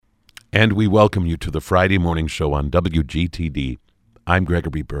And we welcome you to the Friday morning show on WGTD. I'm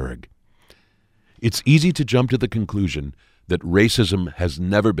Gregory Berg. It's easy to jump to the conclusion that racism has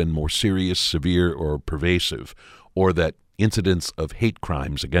never been more serious, severe, or pervasive, or that incidents of hate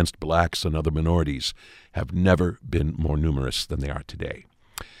crimes against blacks and other minorities have never been more numerous than they are today.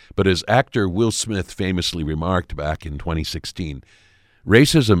 But as actor Will Smith famously remarked back in 2016,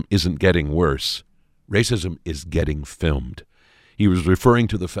 racism isn't getting worse, racism is getting filmed. He was referring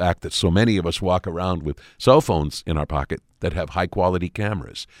to the fact that so many of us walk around with cell phones in our pocket that have high-quality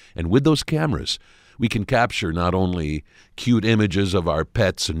cameras. And with those cameras, we can capture not only cute images of our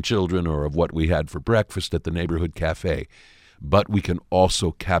pets and children or of what we had for breakfast at the neighborhood cafe, but we can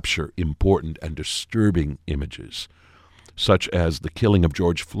also capture important and disturbing images, such as the killing of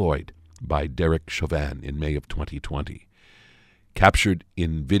George Floyd by Derek Chauvin in May of 2020, captured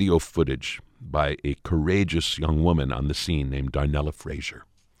in video footage by a courageous young woman on the scene named Darnella Frazier.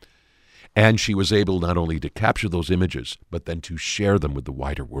 And she was able not only to capture those images, but then to share them with the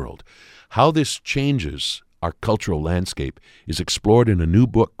wider world. How this changes our cultural landscape is explored in a new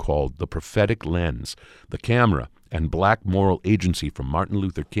book called The Prophetic Lens, The Camera and Black Moral Agency from Martin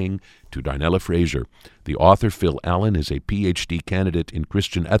Luther King to Darnella Frazier. The author, Phil Allen, is a Ph.D. candidate in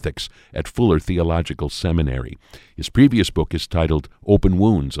Christian ethics at Fuller Theological Seminary. His previous book is titled Open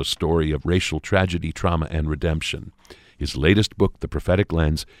Wounds, A Story of Racial Tragedy, Trauma, and Redemption. His latest book, The Prophetic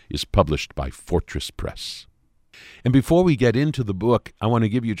Lens, is published by Fortress Press. And before we get into the book, I want to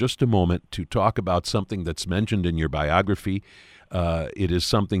give you just a moment to talk about something that's mentioned in your biography. It is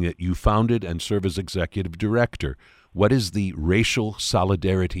something that you founded and serve as executive director. What is the Racial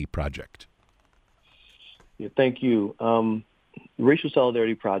Solidarity Project? Yeah, thank you. Racial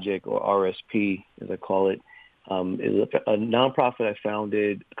Solidarity Project, or RSP, as I call it, is a nonprofit I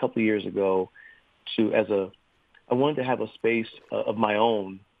founded a couple of years ago. I wanted to have a space of my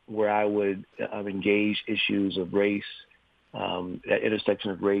own where I would engage issues of race, that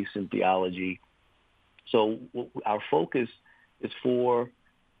intersection of race and theology. So our focus is four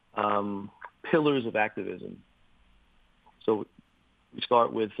pillars of activism. So we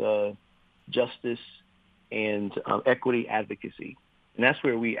start with justice and equity advocacy. And that's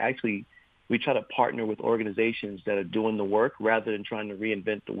where we try to partner with organizations that are doing the work rather than trying to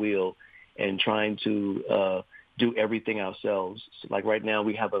reinvent the wheel and trying to do everything ourselves. So like right now,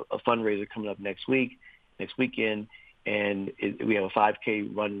 we have a fundraiser coming up next weekend, and we have a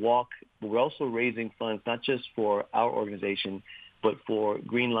 5K run walk. But we're also raising funds not just for our organization, but for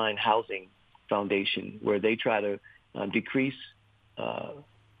Green Line Housing Foundation, where they try to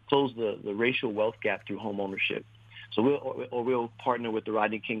close the racial wealth gap through home ownership. So we'll partner with the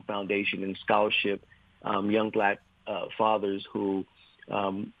Rodney King Foundation and scholarship young black fathers who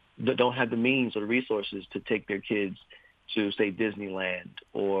that don't have the means or the resources to take their kids to, say, Disneyland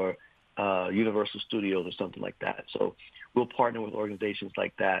or Universal Studios or something like that. So we'll partner with organizations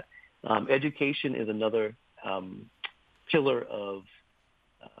like that. Education is another pillar of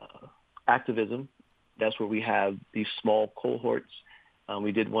activism. That's where we have these small cohorts.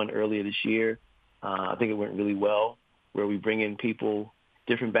 We did one earlier this year. I think it went really well, where we bring in people,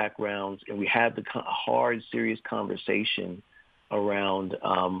 different backgrounds, and we have the hard, serious conversation around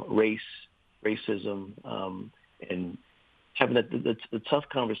racism, and having the tough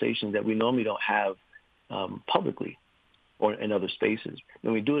conversations that we normally don't have publicly or in other spaces.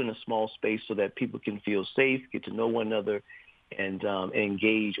 And we do it in a small space so that people can feel safe, get to know one another, and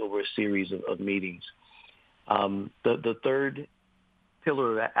engage over a series of meetings. The third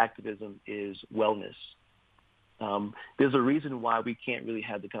pillar of activism is wellness. There's a reason why we can't really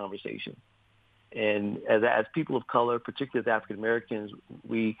have the conversation. And as people of color, particularly as African Americans,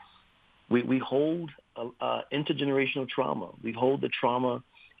 we hold intergenerational trauma. We hold the trauma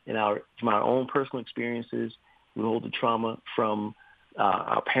from our own personal experiences. We hold the trauma from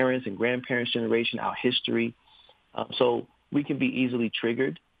our parents' and grandparents' generation, our history. So we can be easily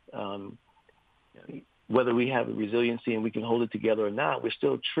triggered. Whether we have a resiliency and we can hold it together or not, we're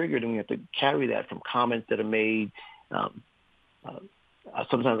still triggered, and we have to carry that from comments that are made.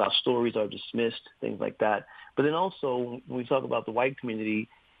 Sometimes our stories are dismissed, things like that. But then also, when we talk about the white community,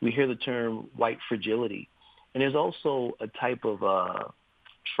 we hear the term white fragility. And there's also a type of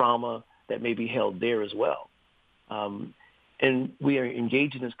trauma that may be held there as well. And we are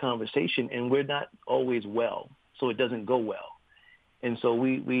engaged in this conversation, and we're not always well, so it doesn't go well. And so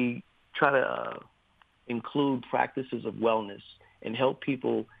we try to include practices of wellness and help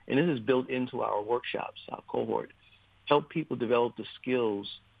people, and this is built into our workshops, our cohort, help people develop the skills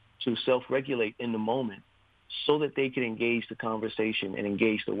to self-regulate in the moment so that they can engage the conversation and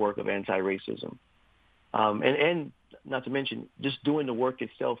engage the work of anti-racism. And not to mention, just doing the work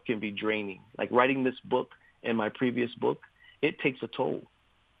itself can be draining. Like writing this book and my previous book, it takes a toll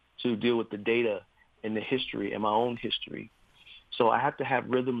to deal with the data and the history and my own history. So I have to have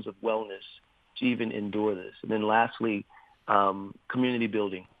rhythms of wellness to even endure this. And then lastly, community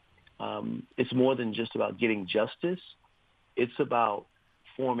building. It's more than just about getting justice. It's about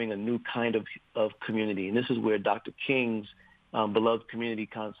forming a new kind of community. And this is where Dr. King's beloved community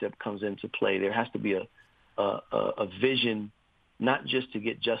concept comes into play. There has to be a vision, not just to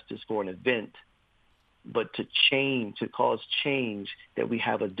get justice for an event, but to change, to cause change, that we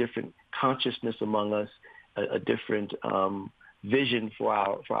have a different consciousness among us, a different vision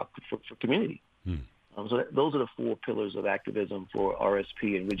for community. So those are the 4 pillars of activism for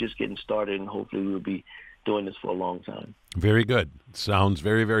RSP, and we're just getting started, and hopefully we'll be doing this for a long time. Very good. Sounds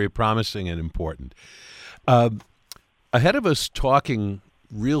very, very promising and important. Ahead of us talking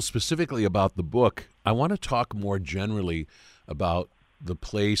real specifically about the book, I want to talk more generally about the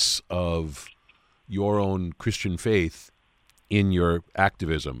place of your own Christian faith in your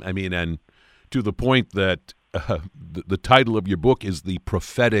activism. I mean, and to the point that the title of your book is The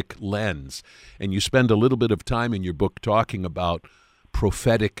Prophetic Lens, and you spend a little bit of time in your book talking about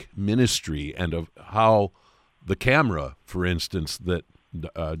prophetic ministry and of how the camera, for instance, that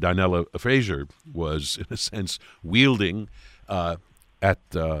Darnella Frazier was, in a sense, wielding at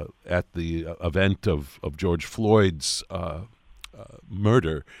the event of George Floyd's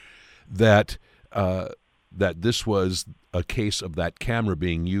murder, that this was a case of that camera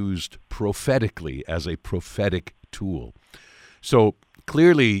being used prophetically as a prophetic tool. So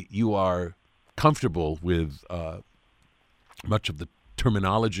clearly you are comfortable with much of the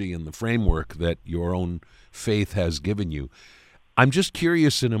terminology and the framework that your own faith has given you. I'm just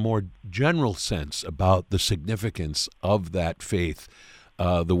curious in a more general sense about the significance of that faith,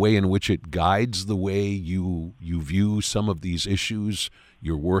 the way in which it guides the way you view some of these issues,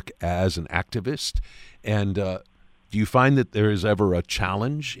 your work as an activist. And do you find that there is ever a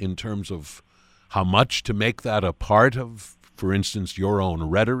challenge in terms of how much to make that a part of, for instance, your own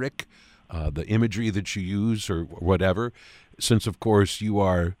rhetoric, the imagery that you use or whatever, since, of course, you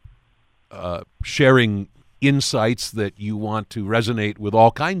are sharing insights that you want to resonate with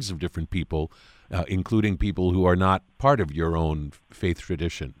all kinds of different people, including people who are not part of your own faith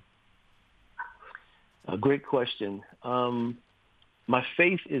tradition? A great question. My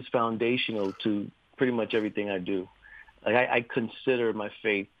faith is foundational to pretty much everything I do. Like I consider my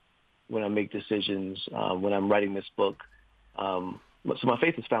faith when I make decisions, when I'm writing this book. So my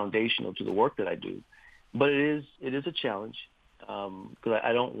faith is foundational to the work that I do. But it is a challenge because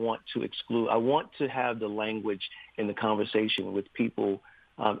I don't want to exclude. I want to have the language in the conversation with people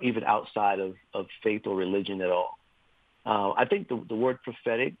even outside of faith or religion at all. I think the word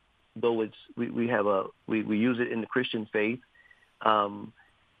prophetic, though we use it in the Christian faith,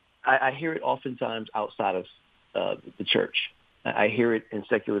 I hear it oftentimes outside of the church. I hear it in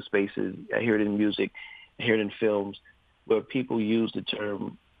secular spaces. I hear it in music. I hear it in films where people use the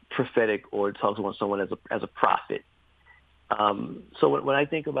term prophetic or talk about someone as a prophet. So when I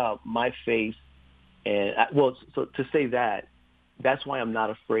think about my faith, so to say that's why I'm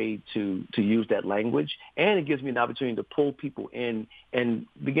not afraid to use that language, and it gives me an opportunity to pull people in and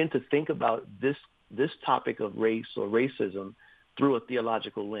begin to think about this topic of race or racism through a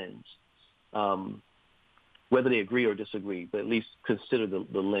theological lens, whether they agree or disagree, but at least consider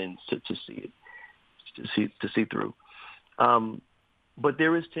the lens to see it, to see through. But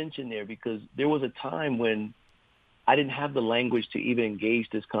there is tension there because there was a time when I didn't have the language to even engage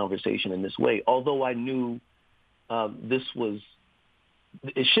this conversation in this way, although I knew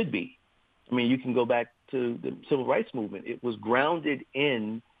it should be. I mean, you can go back to the civil rights movement. It was grounded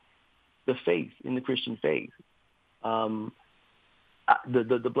in the faith, in the Christian faith. The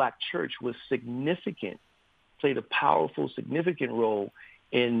Black church was significant, played a powerful, significant role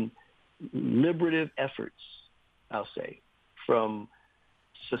in liberative efforts, I'll say, from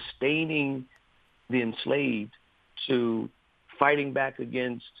sustaining the enslaved to fighting back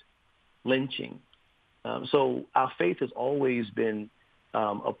against lynching. So our faith has always been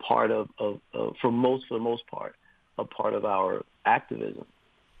a part of for the most part, a part of our activism.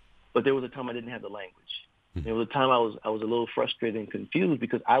 But there was a time I didn't have the language. There was a time I was a little frustrated and confused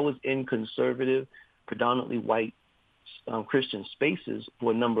because I was in conservative, predominantly white Christian spaces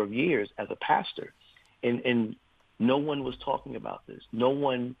for a number of years as a pastor, and no one was talking about this. No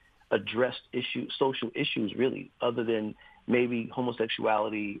one addressed social issues really, other than maybe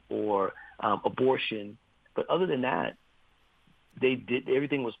homosexuality or abortion. But other than that,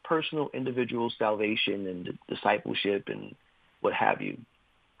 everything was personal, individual salvation and discipleship and what have you.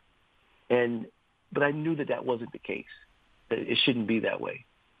 And but I knew that that wasn't the case, that it shouldn't be that way.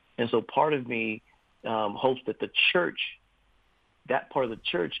 And so part of me hopes that the church, that part of the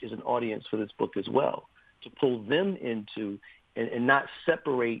church, is an audience for this book as well, to pull them into and not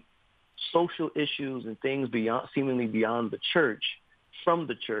separate social issues and things seemingly beyond the church from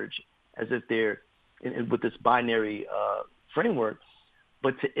the church as if they're with this binary framework,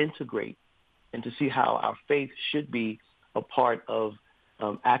 but to integrate and to see how our faith should be a part of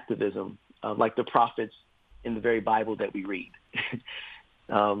activism, like the prophets in the very Bible that we read.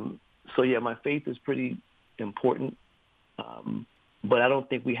 So yeah, my faith is pretty important, but I don't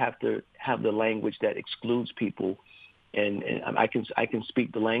think we have to have the language that excludes people. And I can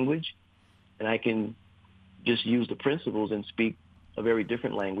speak the language, and I can just use the principles and speak a very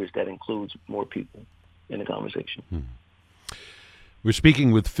different language that includes more people in the conversation. We're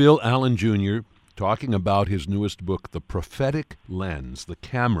speaking with Phil Allen Jr., talking about his newest book, The Prophetic Lens, The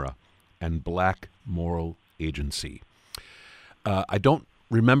Camera and Black Moral Agency. I don't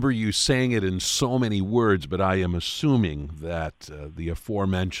remember you saying it in so many words, but I am assuming that the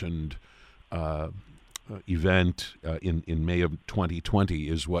aforementioned event in May of 2020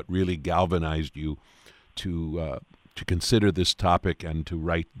 is what really galvanized you to consider this topic and to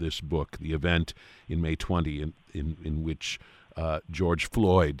write this book. The event in May 20 in which George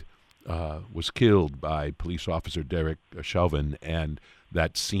Floyd was killed by police officer Derek Chauvin, and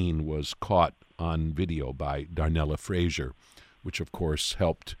that scene was caught on video by Darnella Frazier, which of course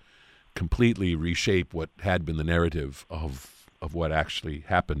helped completely reshape what had been the narrative of what actually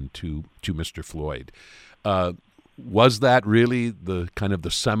happened to Mr. Floyd. Was that really the kind of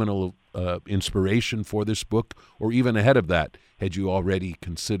the seminal inspiration for this book, or even ahead of that, had you already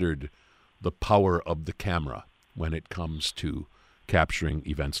considered the power of the camera when it comes to capturing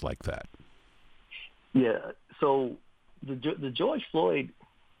events like that? Yeah, so the George Floyd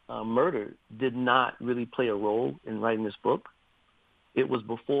murder did not really play a role in writing this book. It was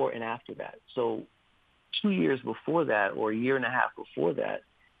before and after that. So 2 years before that, or a year and a half before that,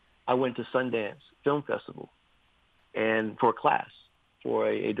 I went to Sundance Film Festival and for a class, for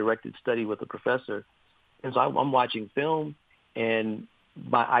a directed study with a professor. And so I'm watching film, and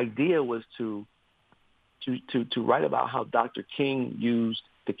my idea was to write about how Dr. King used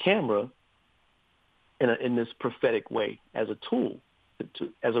the camera in this prophetic way as a tool,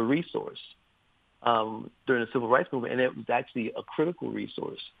 as a resource during the civil rights movement. And it was actually a critical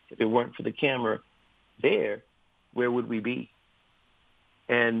resource. If it weren't for the camera there, where would we be?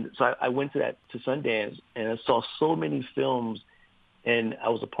 And so I went to Sundance, and I saw so many films, and I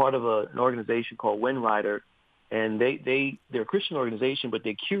was a part of an organization called Windrider, and they're a Christian organization, but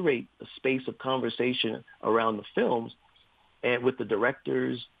they curate a space of conversation around the films, and with the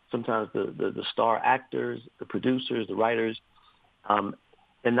directors, sometimes the star actors, the producers, the writers, and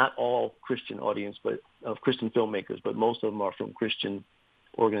not all Christian audience, but of Christian filmmakers, but most of them are from Christian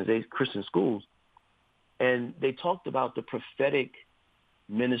organizations, Christian schools. And they talked about the prophetic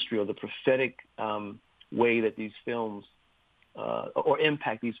ministry, or the prophetic way that these films or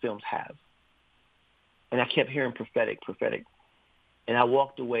impact these films have. And I kept hearing prophetic. And I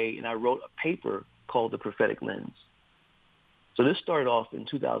walked away and I wrote a paper called The Prophetic Lens. So this started off in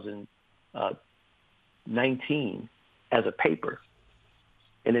 2019 as a paper.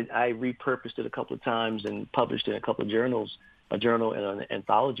 And I repurposed it a couple of times and published it in a couple of journals, a journal and an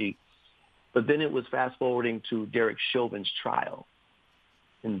anthology. But then it was fast forwarding to Derek Chauvin's trial.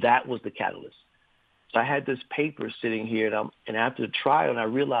 And that was the catalyst. So I had this paper sitting here, and after the trial, and I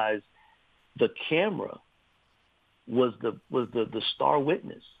realized the camera was the star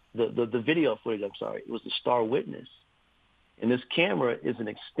witness. The video footage, it was the star witness. And this camera is an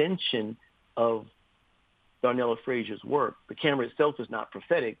extension of Darnella Frazier's work. The camera itself is not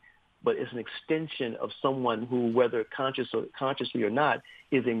prophetic, but it's an extension of someone who, whether consciously or not,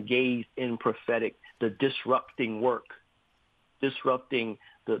 is engaged in prophetic, the disrupting work, disrupting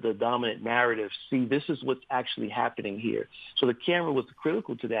the dominant narrative. See, this is what's actually happening here. So the camera was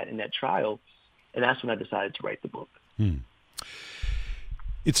critical to that in that trial, and that's when I decided to write the book.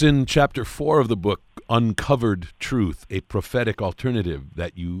 It's in chapter 4 of the book, Uncovered Truth, a prophetic alternative,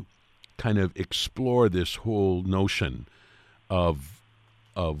 that you kind of explore this whole notion of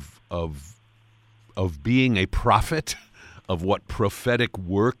being a prophet, of what prophetic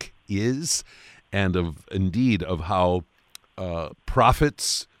work is, and of how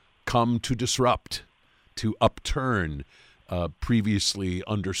prophets come to disrupt, to upturn previously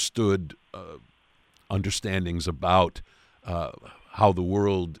understood understandings about how the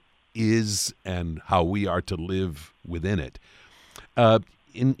world is and how we are to live within it.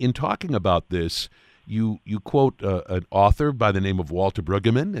 In talking about this, You quote an author by the name of Walter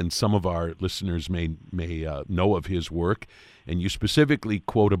Brueggemann, and some of our listeners may know of his work. And you specifically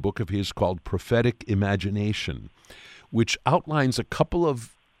quote a book of his called Prophetic Imagination, which outlines a couple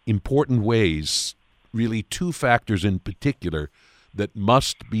of important ways, really two factors in particular, that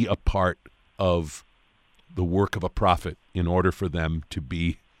must be a part of the work of a prophet in order for them to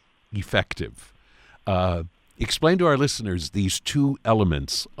be effective. Explain to our listeners these two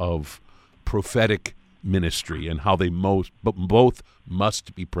elements of prophetic ministry and how they both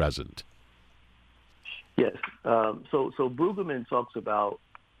must be present. Yes. So Brueggemann talks about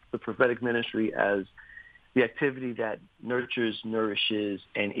the prophetic ministry as the activity that nurtures, nourishes,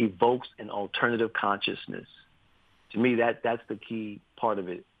 and evokes an alternative consciousness. To me, that's the key part of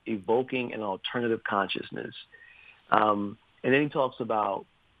it, evoking an alternative consciousness. And then he talks about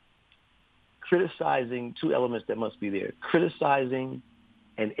criticizing, two elements that must be there, criticizing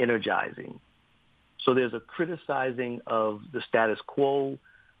and energizing. So there's a criticizing of the status quo,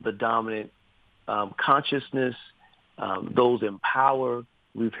 the dominant consciousness, those in power.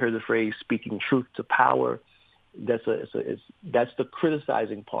 We've heard the phrase "speaking truth to power." That's the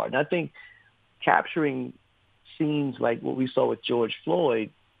criticizing part. And I think capturing scenes like what we saw with George Floyd,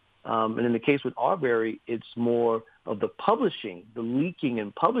 and in the case with Arbery, it's more of the publishing, the leaking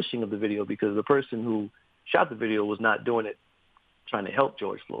and publishing of the video, because the person who shot the video was not doing it trying to help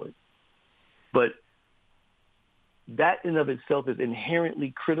George Floyd. But that in of itself is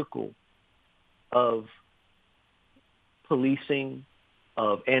inherently critical of policing,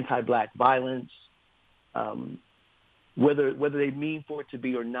 of anti-black violence, whether they mean for it to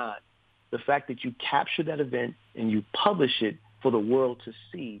be or not. The fact that you capture that event and you publish it for the world to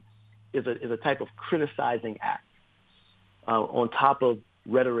see is a type of criticizing act, on top of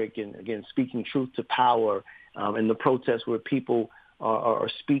rhetoric and, again, speaking truth to power, and the protests where people are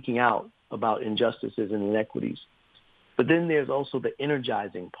speaking out about injustices and inequities. But then there's also the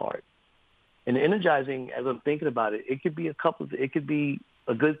energizing part. And the energizing, as I'm thinking about it, it could be it could be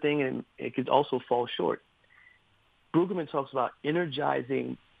a good thing, and it could also fall short. Brueggemann talks about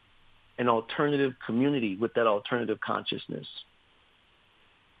energizing an alternative community with that alternative consciousness.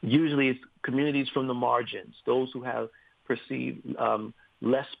 Usually it's communities from the margins, those who have perceived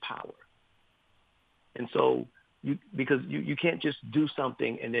less power. And so because you can't just do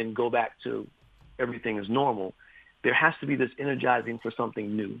something and then go back to everything is normal. There has to be this energizing for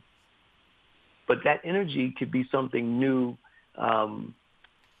something new. But that energy could be something new, a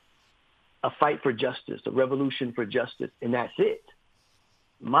fight for justice, a revolution for justice, and that's it.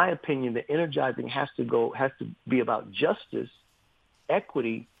 In my opinion, the energizing has to be about justice,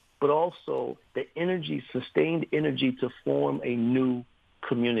 equity, but also the energy, sustained energy to form a new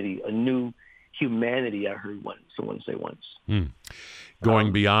community, a new humanity, I heard someone say once.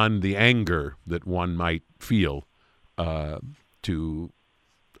 Going beyond the anger that one might feel to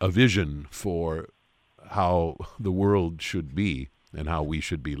a vision for how the world should be and how we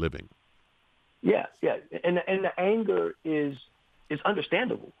should be living. Yeah. And the anger is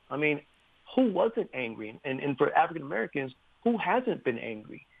understandable. I mean, who wasn't angry? And for African Americans, who hasn't been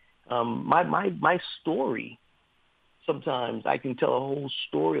angry? My story, sometimes I can tell a whole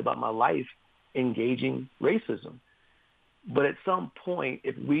story about my life engaging racism. But at some point,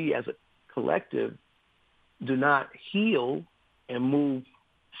 if we as a collective do not heal and move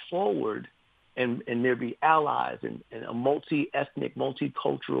forward, and there be allies and a multi-ethnic,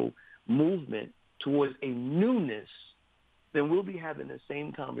 multicultural movement towards a newness, then we'll be having the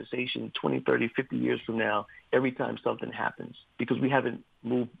same conversation 20, 30, 50 years from now every time something happens, because we haven't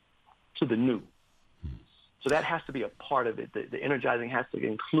moved to the new. So that has to be a part of it. The energizing has to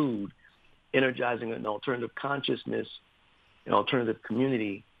include energizing an alternative consciousness, an alternative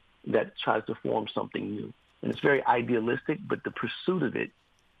community that tries to form something new. And it's very idealistic, but the pursuit of it,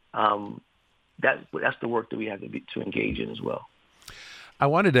 that's the work that we have to engage in as well. I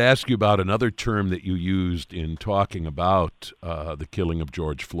wanted to ask you about another term that you used in talking about the killing of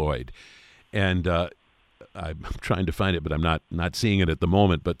George Floyd. And I'm trying to find it, but I'm not seeing it at the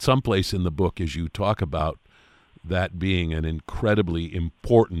moment. But someplace in the book, as you talk about that being an incredibly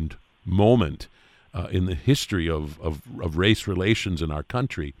important moment in the history of race relations in our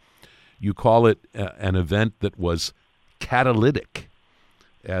country, you call it an event that was catalytic,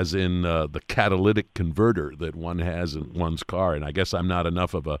 as in the catalytic converter that one has in one's car. And I guess I'm not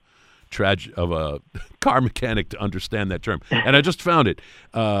enough of a car mechanic to understand that term. And I just found it.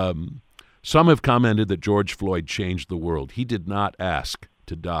 Some have commented that George Floyd changed the world. He did not ask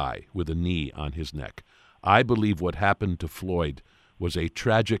to die with a knee on his neck. I believe what happened to Floyd was a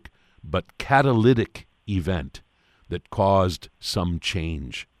tragic but catalytic event that caused some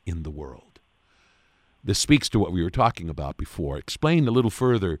change in the world. this speaks to what we were talking about before. Explain a little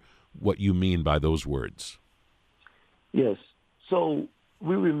further what you mean by those words. Yes. So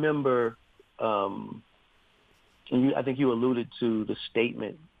we remember, I think you alluded to the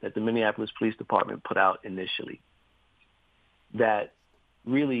statement that the Minneapolis Police Department put out initially that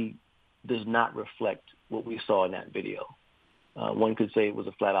really does not reflect what we saw in that video. One could say it was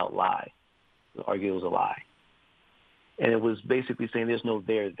a flat-out lie, argue it was a lie. And it was basically saying there's no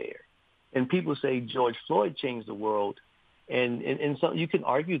there there. And people say George Floyd changed the world, and so you can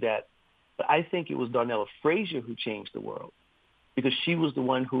argue that, but I think it was Darnella Frazier who changed the world because she was the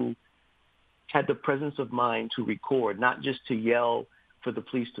one who had the presence of mind to record, not just to yell for the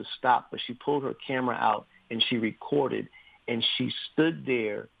police to stop, but she pulled her camera out and she recorded, and she stood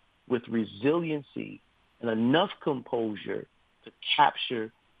there with resiliency and enough composure to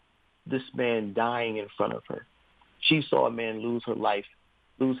capture this man dying in front of her. She saw a man lose his life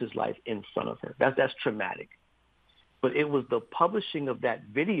in front of her. That's traumatic. But it was the publishing of that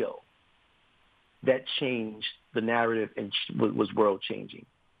video that changed the narrative and was world changing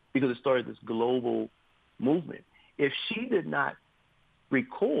because it started this global movement. If she did not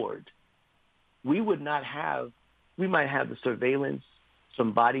record, we might have the surveillance,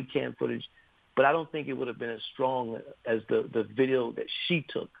 some body cam footage, but I don't think it would have been as strong as the video that she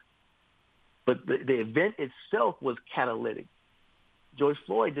took. But the event itself was catalytic. George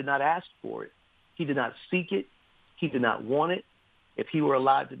Floyd did not ask for it. He did not seek it. He did not want it. If he were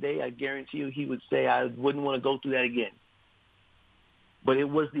alive today, I guarantee you he would say, I wouldn't want to go through that again. But it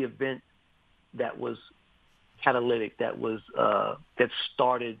was the event that was catalytic, that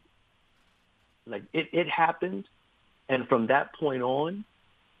started, like it happened. And from that point on,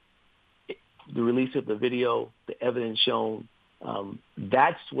 the release of the video, the evidence shown,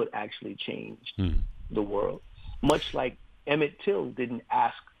 that's what actually changed the world. Much like Emmett Till didn't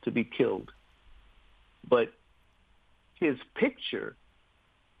ask to be killed, but his picture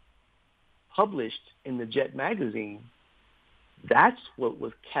published in the Jet magazine, that's what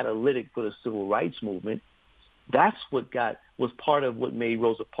was catalytic for the civil rights movement. That's what was part of what made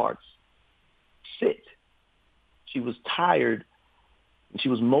Rosa Parks sit. She was tired and she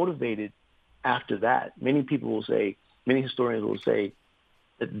was motivated after that. Many historians will say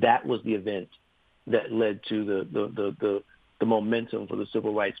that was the event that led to the momentum for the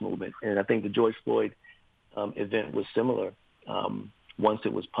civil rights movement. And I think the George Floyd event was similar once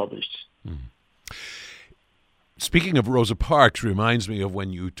it was published. Speaking of Rosa Parks, reminds me of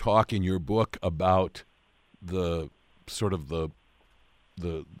when you talk in your book about the sort of the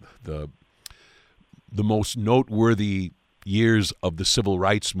most noteworthy years of the civil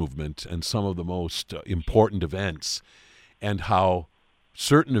rights movement and some of the most important events, and how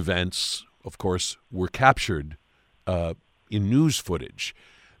certain events, of course, were captured in news footage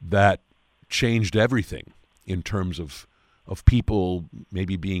that changed everything in terms of people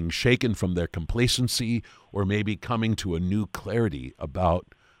maybe being shaken from their complacency or maybe coming to a new clarity about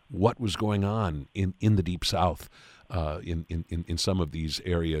what was going on in the Deep South in some of these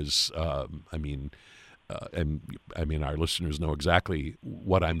areas. And our listeners know exactly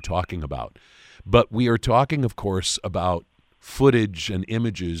what I'm talking about. But we are talking, of course, about footage and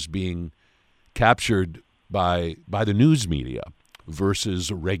images being captured by the news media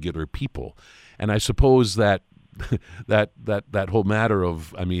versus regular people. And I suppose that that whole matter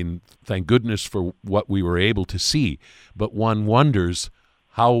of, thank goodness for what we were able to see, but one wonders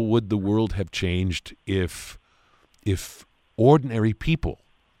how would the world have changed if ordinary people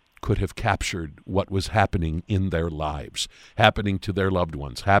could have captured what was happening in their lives, happening to their loved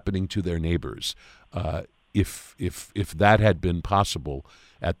ones, happening to their neighbors, if that had been possible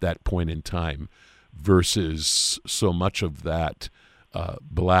at that point in time, versus so much of that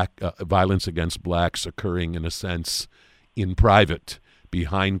violence against blacks occurring, in a sense, in private,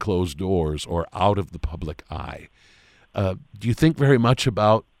 behind closed doors, or out of the public eye. Do you think very much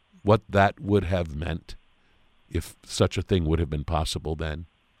about what that would have meant if such a thing would have been possible then?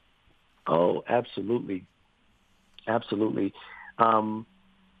 Oh, absolutely. Absolutely. The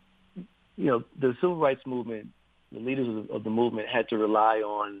civil rights movement, the leaders of the movement had to rely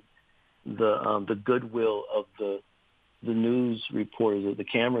on the goodwill of the news reporters, the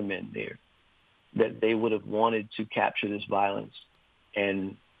cameramen there, that they would have wanted to capture this violence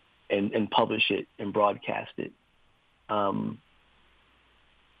and publish it and broadcast it.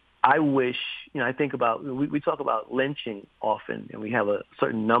 I wish, I think about, we talk about lynching often, and we have a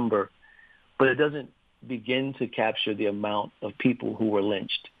certain number, but it doesn't begin to capture the amount of people who were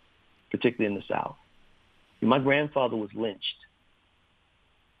lynched, particularly in the South. My grandfather was lynched.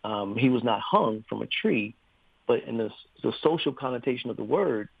 He was not hung from a tree, but in the social connotation of the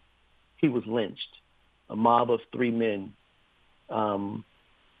word, he was lynched. a mob of three men that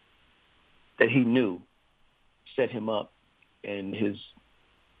he knew set him up, and his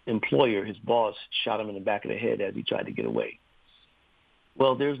employer, his boss, shot him in the back of the head as he tried to get away.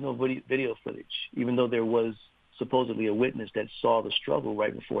 Well, there's no video footage, even though there was supposedly a witness that saw the struggle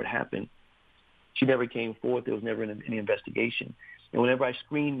right before it happened. She never came forth. There was never any investigation. And whenever I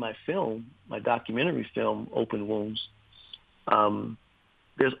screened my film, my documentary film, Open Wounds,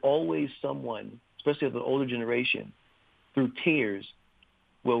 there's always someone, especially of the older generation, through tears,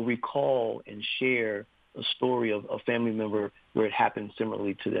 will recall and share a story of a family member where it happened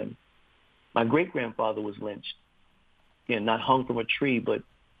similarly to them. My great-grandfather was lynched. Again, not hung from a tree, but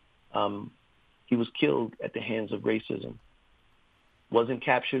he was killed at the hands of racism. Wasn't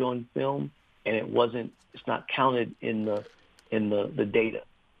captured on film, and it's not counted in the data.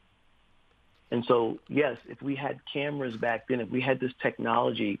 And so, yes, if we had cameras back then, if we had this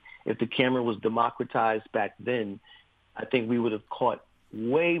technology, if the camera was democratized back then, I think we would have caught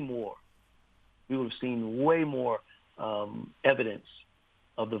way more. We would have seen way more evidence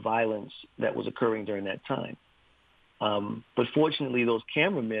of the violence that was occurring during that time. But fortunately, those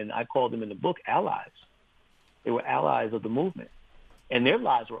cameramen, I call them in the book allies. They were allies of the movement, and their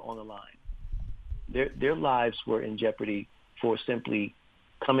lives were on the line. Their lives were in jeopardy for simply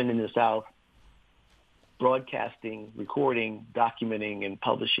coming in the South, broadcasting, recording, documenting, and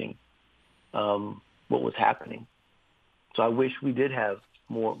publishing what was happening. So I wish we did have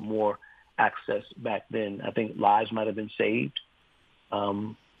more access back then. I think lives might have been saved.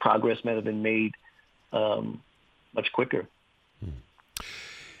 Progress might have been made much quicker.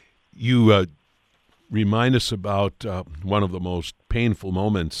 You remind us about one of the most painful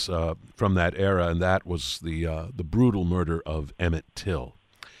moments from that era, and that was the brutal murder of Emmett Till.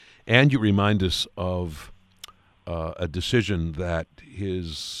 And you remind us of a decision that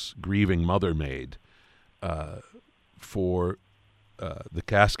his grieving mother made for the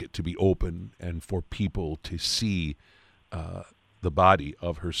casket to be open and for people to see the body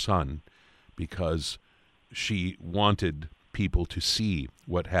of her son, because she wanted people to see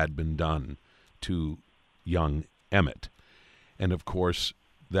what had been done to young Emmett. And of course,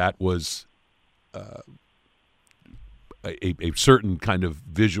 that was a certain kind of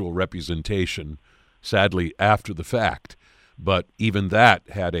visual representation, sadly, after the fact. But even that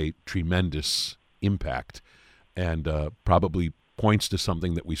had a tremendous impact, and probably points to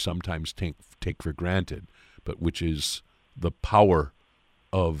something that we sometimes take for granted, but which is the power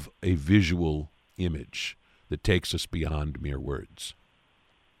of a visual image that takes us beyond mere words.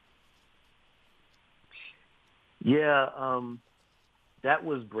 Yeah, that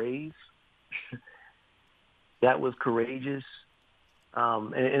was brave. That was courageous.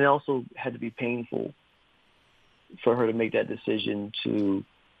 And it also had to be painful for her to make that decision to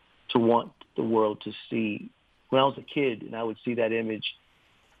want the world to see. When I was a kid and I would see that image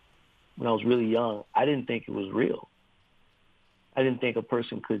when I was really young, I didn't think it was real. I didn't think a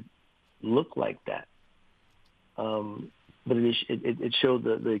person could look like that. But it showed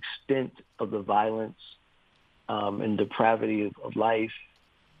the extent of the violence and depravity of life,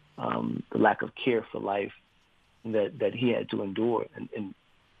 the lack of care for life that he had to endure, and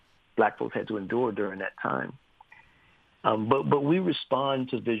Black folks had to endure during that time. But we respond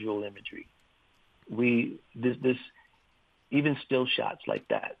to visual imagery. This even still shots like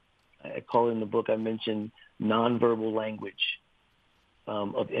that. I call it in the book, I mentioned nonverbal language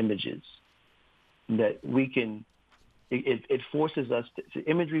of images that we can. It forces us.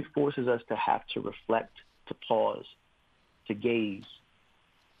 Imagery forces us to have to reflect, to pause, to gaze,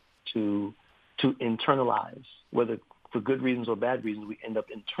 to internalize. Whether for good reasons or bad reasons, we end up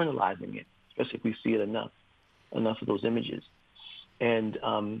internalizing it, especially if we see it enough of those images, and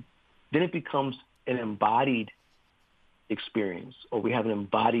then it becomes an embodied experience, or we have an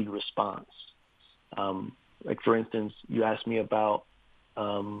embodied response. Like for instance, you asked me about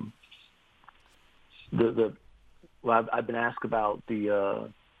I've been asked about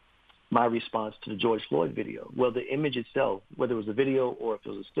my response to the George Floyd video. Well, the image itself, whether it was a video or if it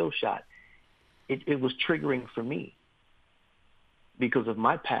was a still shot, it was triggering for me because of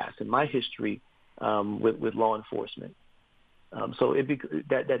my past and my history with law enforcement. So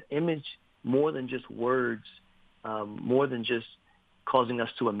that image, more than just words, more than just causing us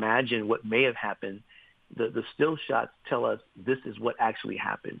to imagine what may have happened, the still shots tell us this is what actually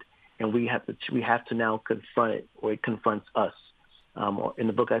happened, and we have to now confront it, or it confronts us. Or in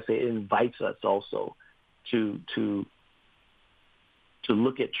the book, I say it invites us also to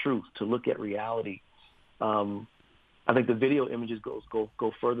look at truth, to look at reality. I think the video images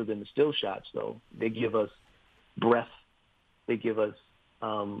go further than the still shots, though. They give us breath. They give us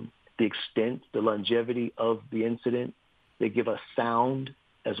the extent, the longevity of the incident. They give us sound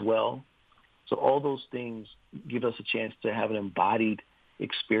as well. So all those things give us a chance to have an embodied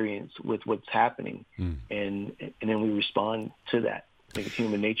experience with what's happening, and then we respond to that. I think it's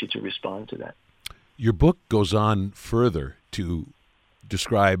human nature to respond to that. Your book goes on further to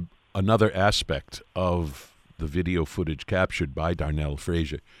describe another aspect of the video footage captured by Darnell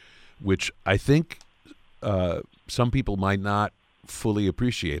Frazier, which I think some people might not fully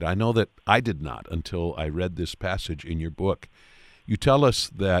appreciate. I know that I did not until I read this passage in your book. You tell us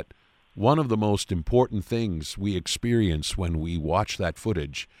that one of the most important things we experience when we watch that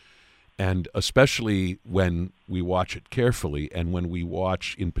footage, and especially when we watch it carefully and when we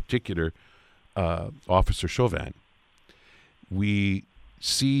watch, in particular, Officer Chauvin, we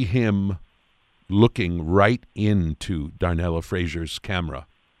see him looking right into Darnell Frazier's camera,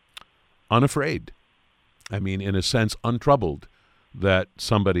 unafraid. I mean, in a sense, untroubled that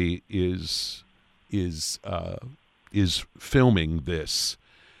somebody is filming this.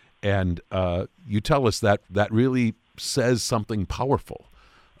 And you tell us that that really says something powerful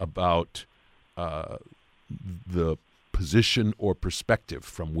about the position or perspective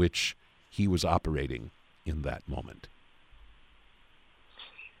from which he was operating in that moment.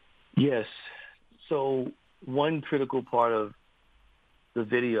 Yes. So one critical part of the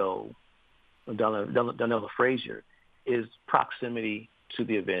video of Darnell Frazier is proximity to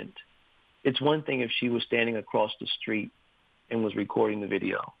the event. It's one thing if she was standing across the street and was recording the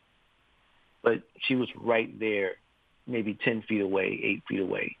video, but she was right there, maybe 10 feet away, 8 feet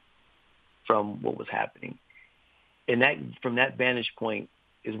away from what was happening. And that, from that vantage point,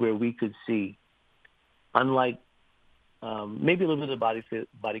 is where we could see, unlike maybe a little bit of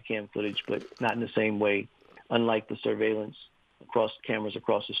body cam footage, but not in the same way, unlike the surveillance cameras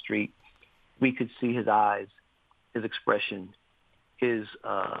across the street, we could see his eyes, his expression, his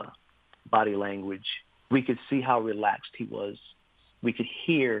body language. We could see how relaxed he was. We could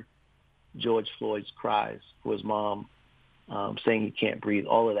hear George Floyd's cries for his mom, saying he can't breathe,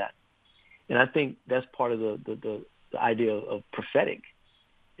 all of that. And I think that's part of the idea of prophetic,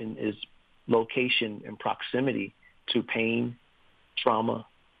 and is location and proximity to pain, trauma,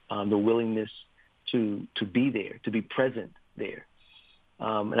 the willingness to be there, to be present there.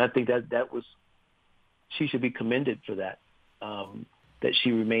 And I think that was, she should be commended for that, that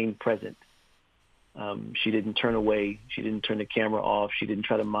she remained present. She didn't turn away. She didn't turn the camera off. She didn't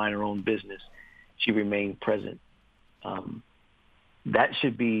try to mind her own business. She remained present. That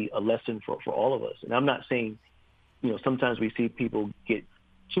should be a lesson for all of us. And I'm not saying, sometimes we see people get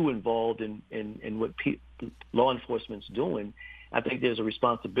too involved in what law enforcement's doing. I think there's a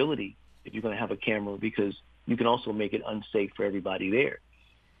responsibility if you're going to have a camera, because you can also make it unsafe for everybody there.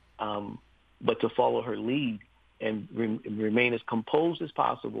 But to follow her lead and remain as composed as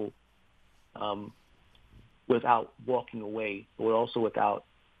possible, without walking away, but also without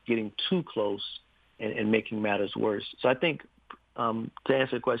getting too close and making matters worse. So I think, to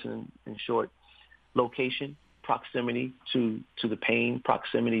answer the question in short, location, proximity to the pain,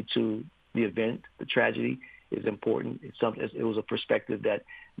 proximity to the event, the tragedy, is important. It was a perspective that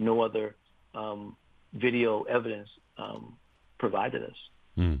no other video evidence provided us.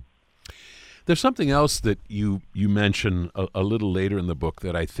 Mm. There's something else that you mention a little later in the book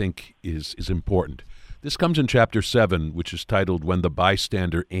that I think is important. This comes in Chapter 7, which is titled "When the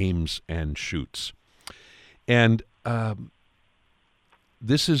Bystander Aims and Shoots." And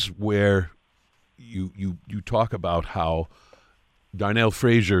this is where you talk about how Darnell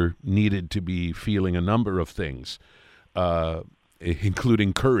Frazier needed to be feeling a number of things,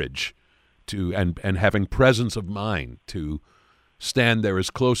 including courage and having presence of mind to stand there as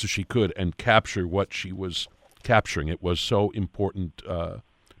close as she could and capture what she was capturing. It was so important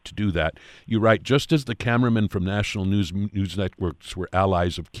to do that. You write, just as the cameramen from national news networks were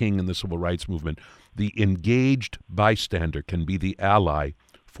allies of King in the civil rights movement, the engaged bystander can be the ally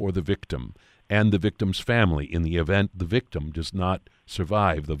for the victim and the victim's family in the event the victim does not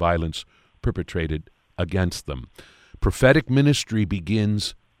survive the violence perpetrated against them. Prophetic ministry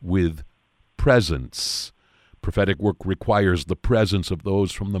begins with presence. Prophetic work requires the presence of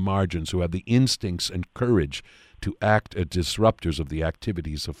those from the margins who have the instincts and courage to act as disruptors of the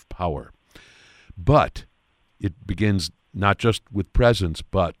activities of power. But it begins not just with presence,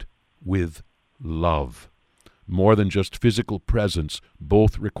 but with love. More than just physical presence,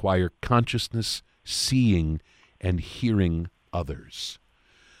 both require consciousness, seeing, and hearing others.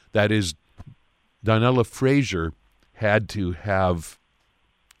 That is, Darnell Frazier had to have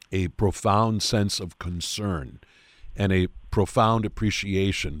a profound sense of concern and a profound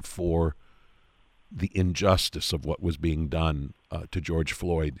appreciation for the injustice of what was being done to George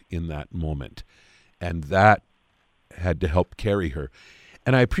Floyd in that moment. And that had to help carry her.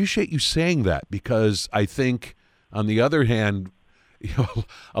 And I appreciate you saying that, because I think, on the other hand,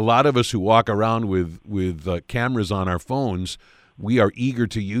 a lot of us who walk around with cameras on our phones, we are eager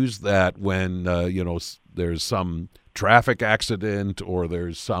to use that when there's some traffic accident, or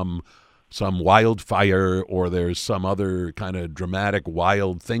there's some wildfire, or there's some other kind of dramatic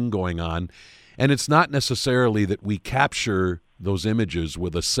wild thing going on. And it's not necessarily that we capture those images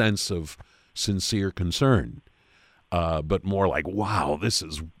with a sense of sincere concern, but more like, wow, this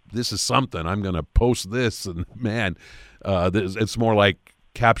is something. I'm going to post this, and man, it's more like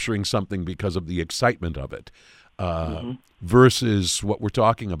capturing something because of the excitement of it, versus what we're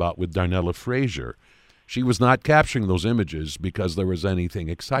talking about with Darnella Frazier. She was not capturing those images because there was anything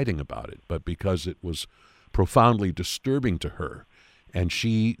exciting about it, but because it was profoundly disturbing to her, and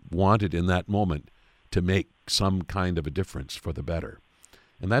she wanted in that moment to make some kind of a difference for the better.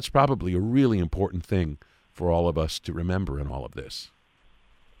 And that's probably a really important thing for all of us to remember in all of this.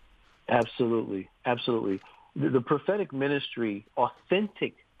 Absolutely. Absolutely. The prophetic ministry,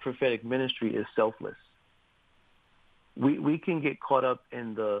 authentic prophetic ministry, is selfless. We can get caught up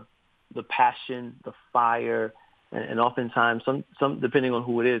in the passion, the fire, and oftentimes some depending on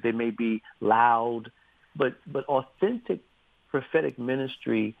who it is, they may be loud, but authentic prophetic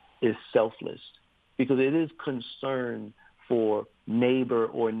ministry is selfless, because it is concern for neighbor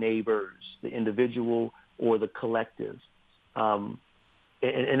or neighbors, the individual or the collective, and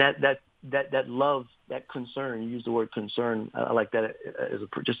that love, that concern. You use the word concern. I like that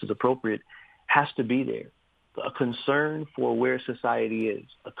just as appropriate. Has to be there. A concern for where society is,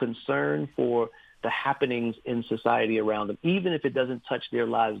 a concern for the happenings in society around them, even if it doesn't touch their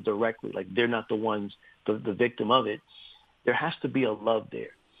lives directly, like they're not the ones, the victim of it. There has to be a love there.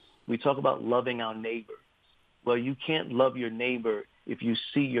 We talk about loving our neighbor. Well, you can't love your neighbor if you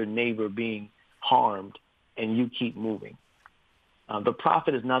see your neighbor being harmed and you keep moving. The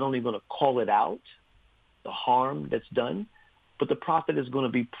prophet is not only going to call it out, the harm that's done, but the prophet is going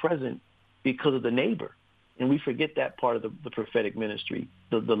to be present because of the neighbor. And we forget that part of the prophetic ministry,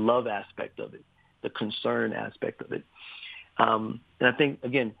 the love aspect of it, the concern aspect of it. And I think,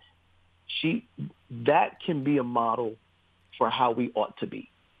 again, that can be a model for how we ought to be.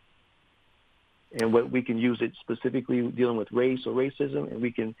 And what we can use it specifically dealing with race or racism, and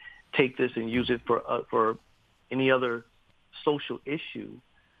we can take this and use it for any other social issue.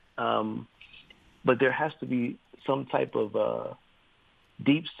 But there has to be some type of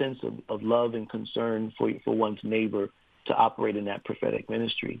deep sense of love and concern for one's neighbor to operate in that prophetic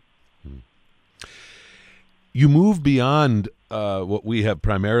ministry. You move beyond what we have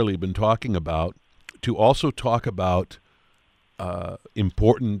primarily been talking about to also talk about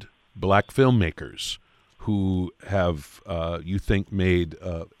important black filmmakers who have, you think, made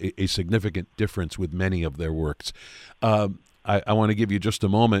a significant difference with many of their works. I want to give you just a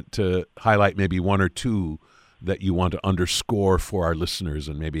moment to highlight maybe one or two that you want to underscore for our listeners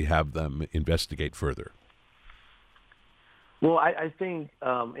and maybe have them investigate further. Well, I think,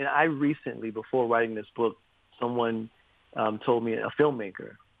 and I recently, before writing this book, someone told me, a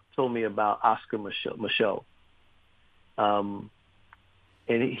filmmaker, told me about Oscar Micheaux. And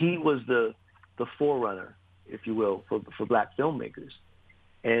he was the forerunner, if you will, for black filmmakers.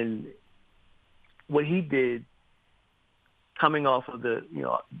 And what he did, coming off of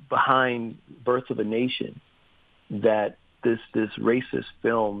behind Birth of a Nation, that this racist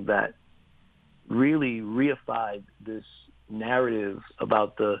film that really reified this narrative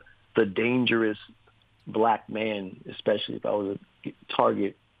about the dangerous black man, especially if I was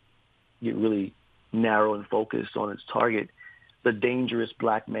get really narrow and focused on its target, the dangerous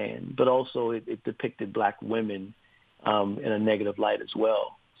black man, but also it depicted black women in a negative light as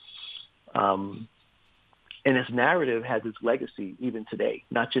well. And its narrative has its legacy even today,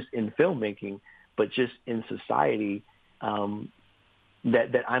 not just in filmmaking, but just in society,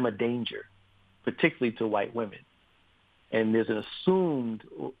 that I'm a danger, particularly to white women. And there's an assumed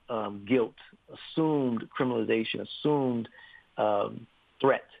guilt, assumed criminalization, assumed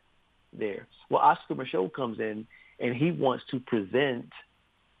threat there. Well, Oscar Micheaux comes in, and he wants to present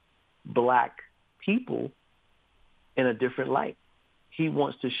black people in a different light. He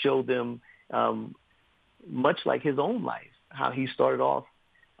wants to show them, much like his own life, how he started off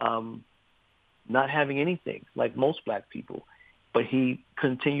not having anything, like most black people. But he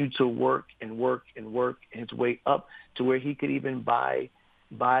continued to work and work and work his way up to where he could even buy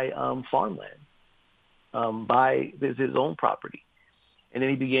farmland, buy his own property. And then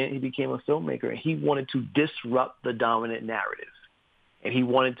he became a filmmaker, and he wanted to disrupt the dominant narrative. and he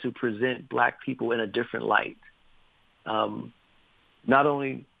wanted to present black people in a different light. Not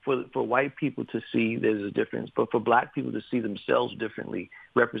only for white people to see there's a difference, but for black people to see themselves differently,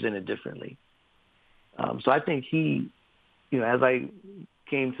 represented differently. So I think he, as I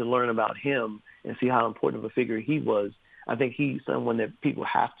came to learn about him and see how important of a figure he was, I think he's someone that people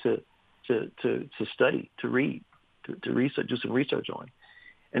have to study, to read, to research, do some research on.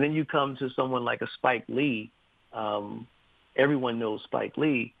 And then you come to someone like a Spike Lee. Everyone knows Spike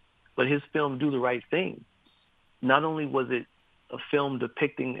Lee, but his film Do the Right Thing, not only was it a film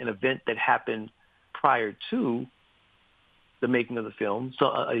depicting an event that happened prior to the making of the film. So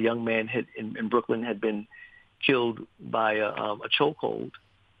a young man in Brooklyn had been killed by a chokehold.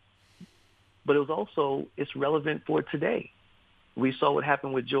 But it's relevant for today. We saw what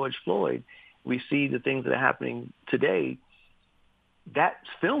happened with George Floyd. We see the things that are happening today. That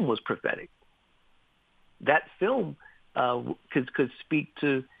film was prophetic. That film could speak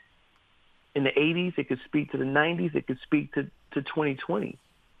to, in the 80s, it could speak to the 90s, it could speak to 2020.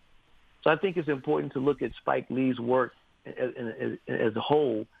 So I think it's important to look at Spike Lee's work as a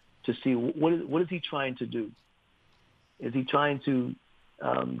whole to see what is he trying to do? Is he trying to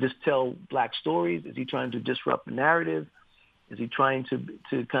just tell black stories? Is he trying to disrupt the narrative? Is he trying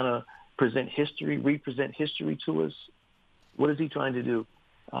to kind of represent history to us? What is he trying to do?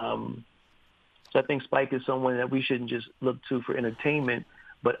 So I think Spike is someone that we shouldn't just look to for entertainment,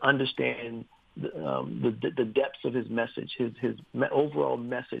 but understand the depths of his message, his overall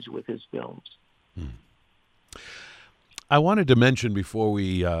message with his films. I wanted to mention before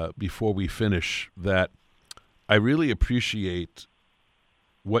we finish that I really appreciate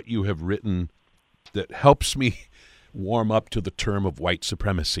what you have written that helps me warm up to the term of white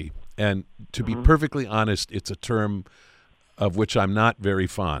supremacy. And to be perfectly honest, it's a term of which I'm not very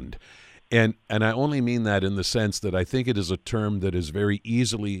fond. And I only mean that in the sense that I think it is a term that is very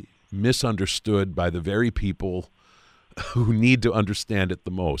easily misunderstood by the very people who need to understand it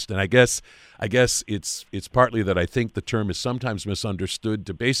the most. And I guess it's partly that I think the term is sometimes misunderstood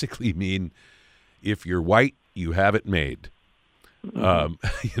to basically mean if you're white, you have it made. I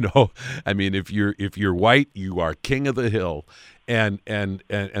mean, if you're white, you are king of the hill. And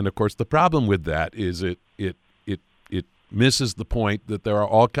of course the problem with that is it misses the point that there are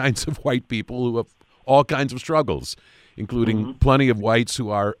all kinds of white people who have all kinds of struggles, including plenty of whites who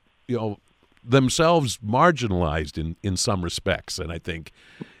are, themselves marginalized in some respects. And I think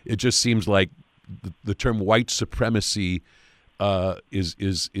it just seems like the term white supremacy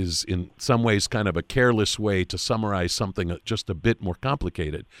is in some ways kind of a careless way to summarize something just a bit more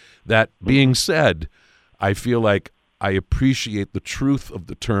complicated. That being said, I feel like I appreciate the truth of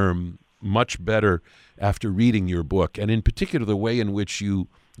the term much better after reading your book, and in particular the way in which you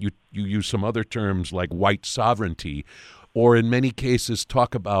use some other terms like white sovereignty, or in many cases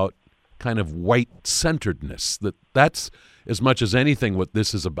talk about kind of white-centeredness. That's as much as anything what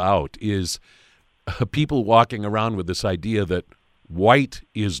this is about, is people walking around with this idea that white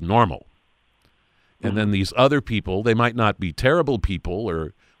is normal. And then these other people, they might not be terrible people,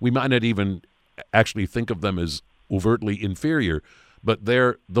 or we might not even actually think of them as overtly inferior, but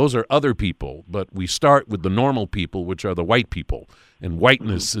those are other people. But we start with the normal people, which are the white people. And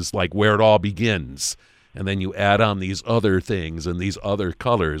whiteness is like where it all begins. And then you add on these other things and these other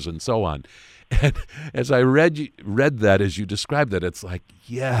colors and so on. And as I read that, as you described that, it's like,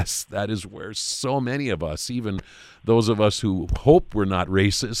 yes, that is where so many of us, even those of us who hope we're not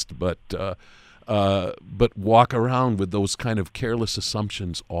racist, but walk around with those kind of careless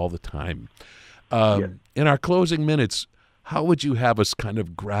assumptions all the time. In our closing minutes, how would you have us kind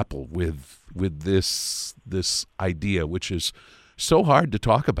of grapple with this idea, which is so hard to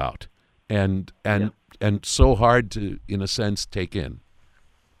talk about and so hard to, in a sense, take in?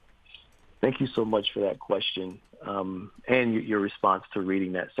 Thank you so much for that question and your response to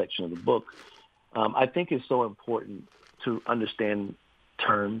reading that section of the book. I think it's so important to understand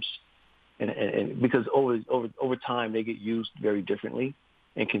terms, and because over time they get used very differently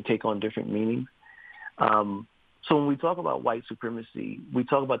and can take on different meanings. So when we talk about white supremacy, we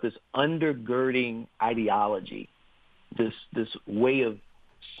talk about this undergirding ideology, this way of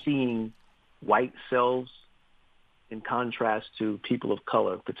seeing white selves in contrast to people of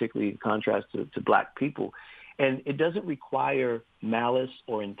color, particularly in contrast to black people. And it doesn't require malice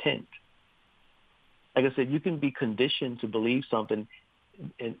or intent. Like I said, you can be conditioned to believe something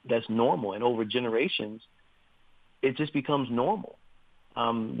that's normal, and over generations, it just becomes normal.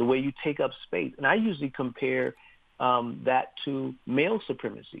 The way you take up space. And I usually compare that to male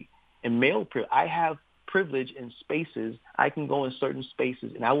supremacy. And I have privilege in spaces. I can go in certain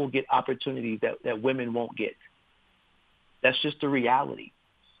spaces, and I will get opportunities that women won't get. That's just the reality.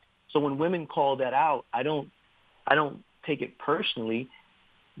 So when women call that out, I don't take it personally.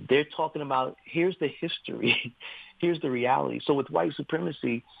 They're talking about, here's the history, here's the reality. So with white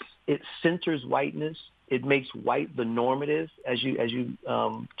supremacy, it centers whiteness. It makes white the normative, as you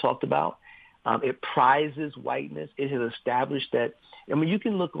talked about. It prizes whiteness. It has established that. I mean, you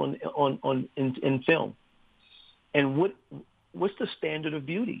can look in film, and what's the standard of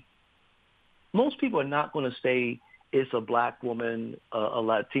beauty? Most people are not going to say it's a black woman, a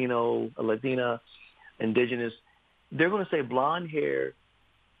Latino, a Latina, indigenous. They're going to say blonde hair,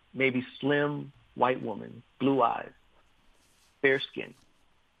 maybe slim, white woman, blue eyes, fair skin.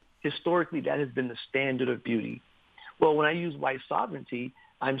 Historically, that has been the standard of beauty. Well, when I use white sovereignty,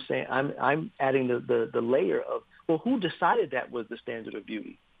 I'm saying I'm adding the layer of, well, who decided that was the standard of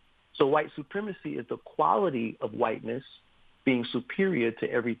beauty? So white supremacy is the quality of whiteness being superior to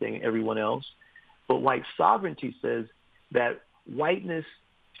everything and everyone else. But white sovereignty says that whiteness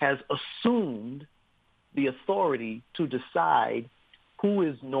has assumed the authority to decide who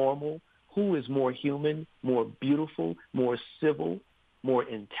is normal, who is more human, more beautiful, more civil, more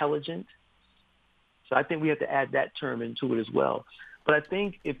intelligent. So I think we have to add that term into it as well. But I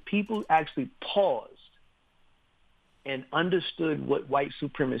think if people actually paused and understood what white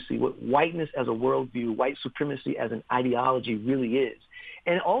supremacy, what whiteness as a worldview, white supremacy as an ideology really is,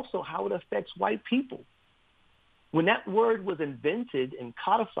 and also how it affects white people. When that word was invented and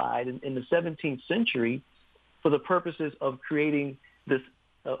codified in the 17th century for the purposes of creating this,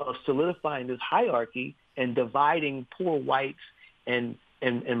 of solidifying this hierarchy and dividing poor whites and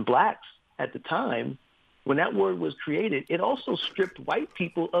blacks at the time, when that word was created, it also stripped white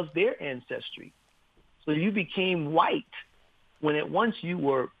people of their ancestry. So you became white when at once you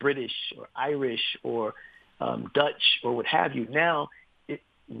were British or Irish or Dutch or what have you. Now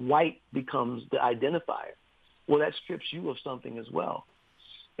white becomes the identifier. Well, that strips you of something as well.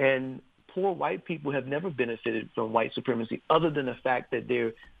 And poor white people have never benefited from white supremacy other than the fact that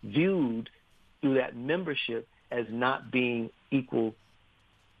they're viewed through that membership as not being equal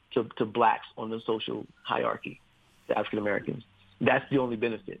to blacks on the social hierarchy, to African Americans. That's the only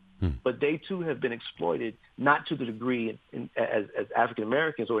benefit. But they too have been exploited, not to the degree as African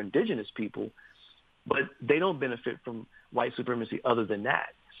Americans or indigenous people, but they don't benefit from white supremacy other than that.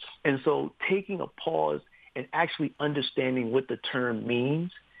 And so taking a pause and actually understanding what the term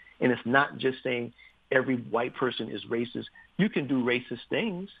means, and it's not just saying every white person is racist. You can do racist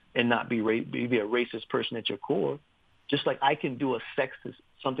things and not be a racist person at your core. Just like I can do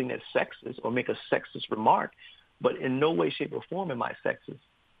something that's sexist or make a sexist remark, but in no way, shape, or form am I sexist,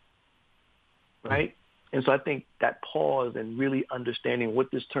 right? And so I think that pause and really understanding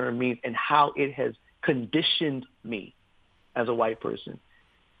what this term means and how it has conditioned me as a white person.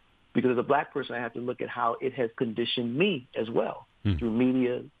 Because as a black person, I have to look at how it has conditioned me as well, through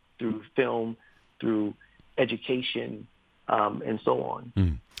media, through film, through education, and so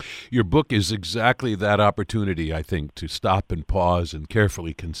on. Your book is exactly that opportunity, I think, to stop and pause and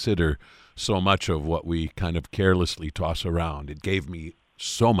carefully consider so much of what we kind of carelessly toss around. It gave me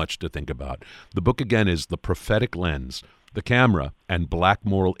so much to think about. The book, again, is The Prophetic Lens, The Camera, and Black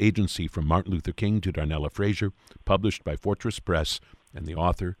Moral Agency from Martin Luther King to Darnella Frazier, published by Fortress Press, and the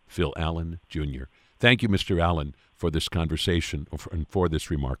author, Phil Allen, Jr. Thank you, Mr. Allen, for this conversation and for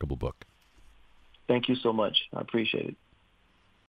this remarkable book. Thank you so much. I appreciate it.